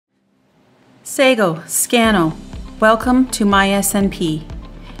Sago, Scano, welcome to MySNP.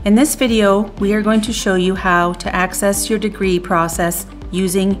 In this video, we are going to show you how to access your degree process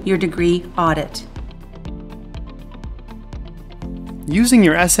using your degree audit. Using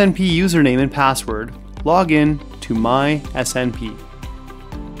your SNP username and password, log in to MySNP.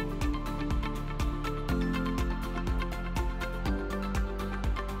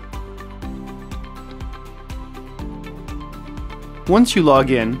 Once you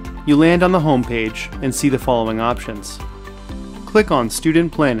log in, you land on the home page and see the following options. Click on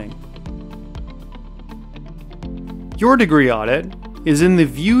Student Planning. Your degree audit is in the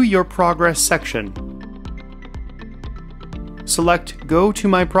View Your Progress section. Select Go to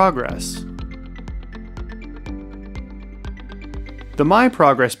My Progress. The My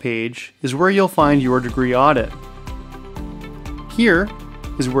Progress page is where you'll find your degree audit. Here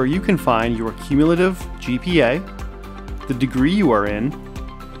is where you can find your cumulative GPA, the degree you are in,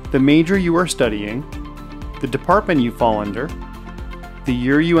 the major you are studying, the department you fall under, the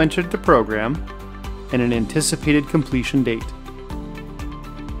year you entered the program, and an anticipated completion date.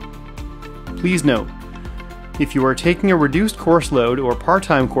 Please note, if you are taking a reduced course load or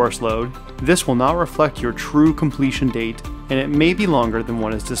part-time course load, this will not reflect your true completion date, and it may be longer than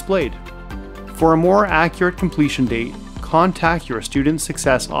what is displayed. For a more accurate completion date, contact your Student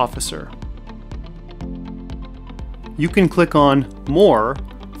Success Officer. You can click on More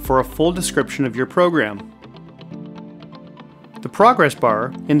for a full description of your program. The progress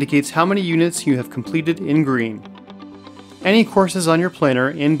bar indicates how many units you have completed in green, any courses on your planner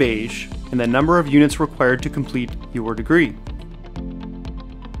in beige, and the number of units required to complete your degree.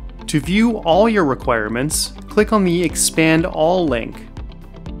 To view all your requirements, click on the Expand All link.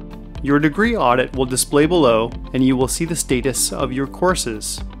 Your degree audit will display below, and you will see the status of your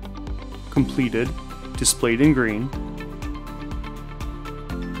courses: completed, displayed in green;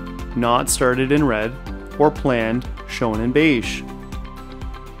 not started in red; or planned, shown in beige.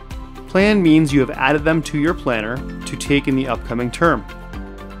 Planned means you have added them to your planner to take in the upcoming term.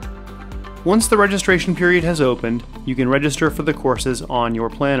 Once the registration period has opened, you can register for the courses on your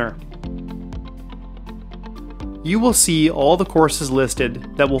planner. You will see all the courses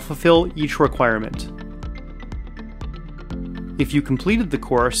listed that will fulfill each requirement. If you completed the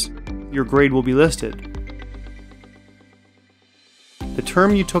course, your grade will be listed. The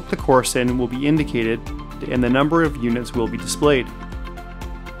term you took the course in will be indicated, and the number of units will be displayed.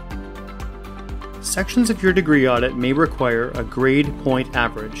 Sections of your degree audit may require a grade point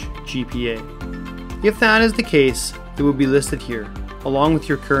average, GPA. If that is the case, it will be listed here, along with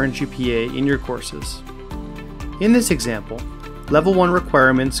your current GPA in your courses. In this example, Level 1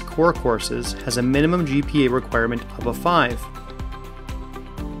 Requirements Core Courses has a minimum GPA requirement of a 5.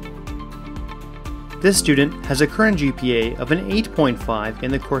 This student has a current GPA of an 8.5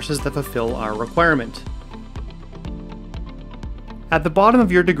 in the courses that fulfill our requirement. At the bottom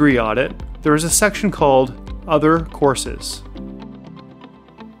of your degree audit, there is a section called Other Courses.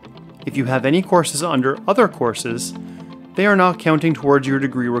 If you have any courses under Other Courses, they are not counting towards your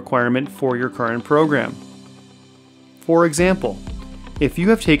degree requirement for your current program. For example, if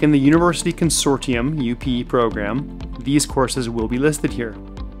you have taken the University Consortium UP program, these courses will be listed here.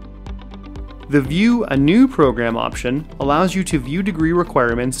 The View a New Program option allows you to view degree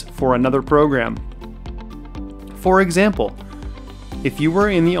requirements for another program. For example, if you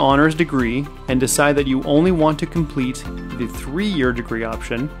were in the honors degree and decide that you only want to complete the 3-year degree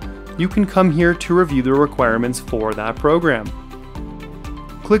option, you can come here to review the requirements for that program.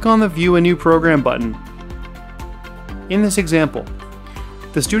 Click on the View a New Program button. In this example,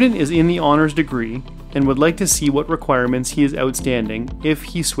 the student is in the honors degree and would like to see what requirements he is outstanding if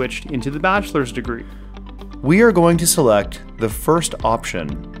he switched into the bachelor's degree. We are going to select the first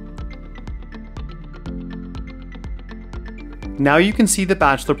option. Now you can see the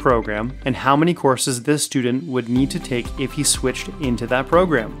bachelor program and how many courses this student would need to take if he switched into that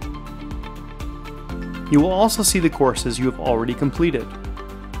program. You will also see the courses you have already completed.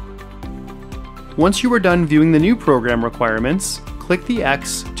 Once you are done viewing the new program requirements, click the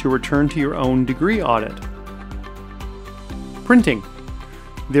X to return to your own degree audit. Printing.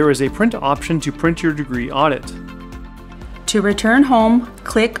 There is a print option to print your degree audit. To return home,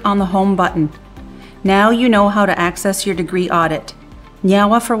 click on the Home button. Now you know how to access your degree audit.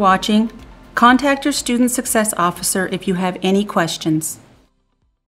 Nyawa for watching. Contact your Student Success Officer if you have any questions.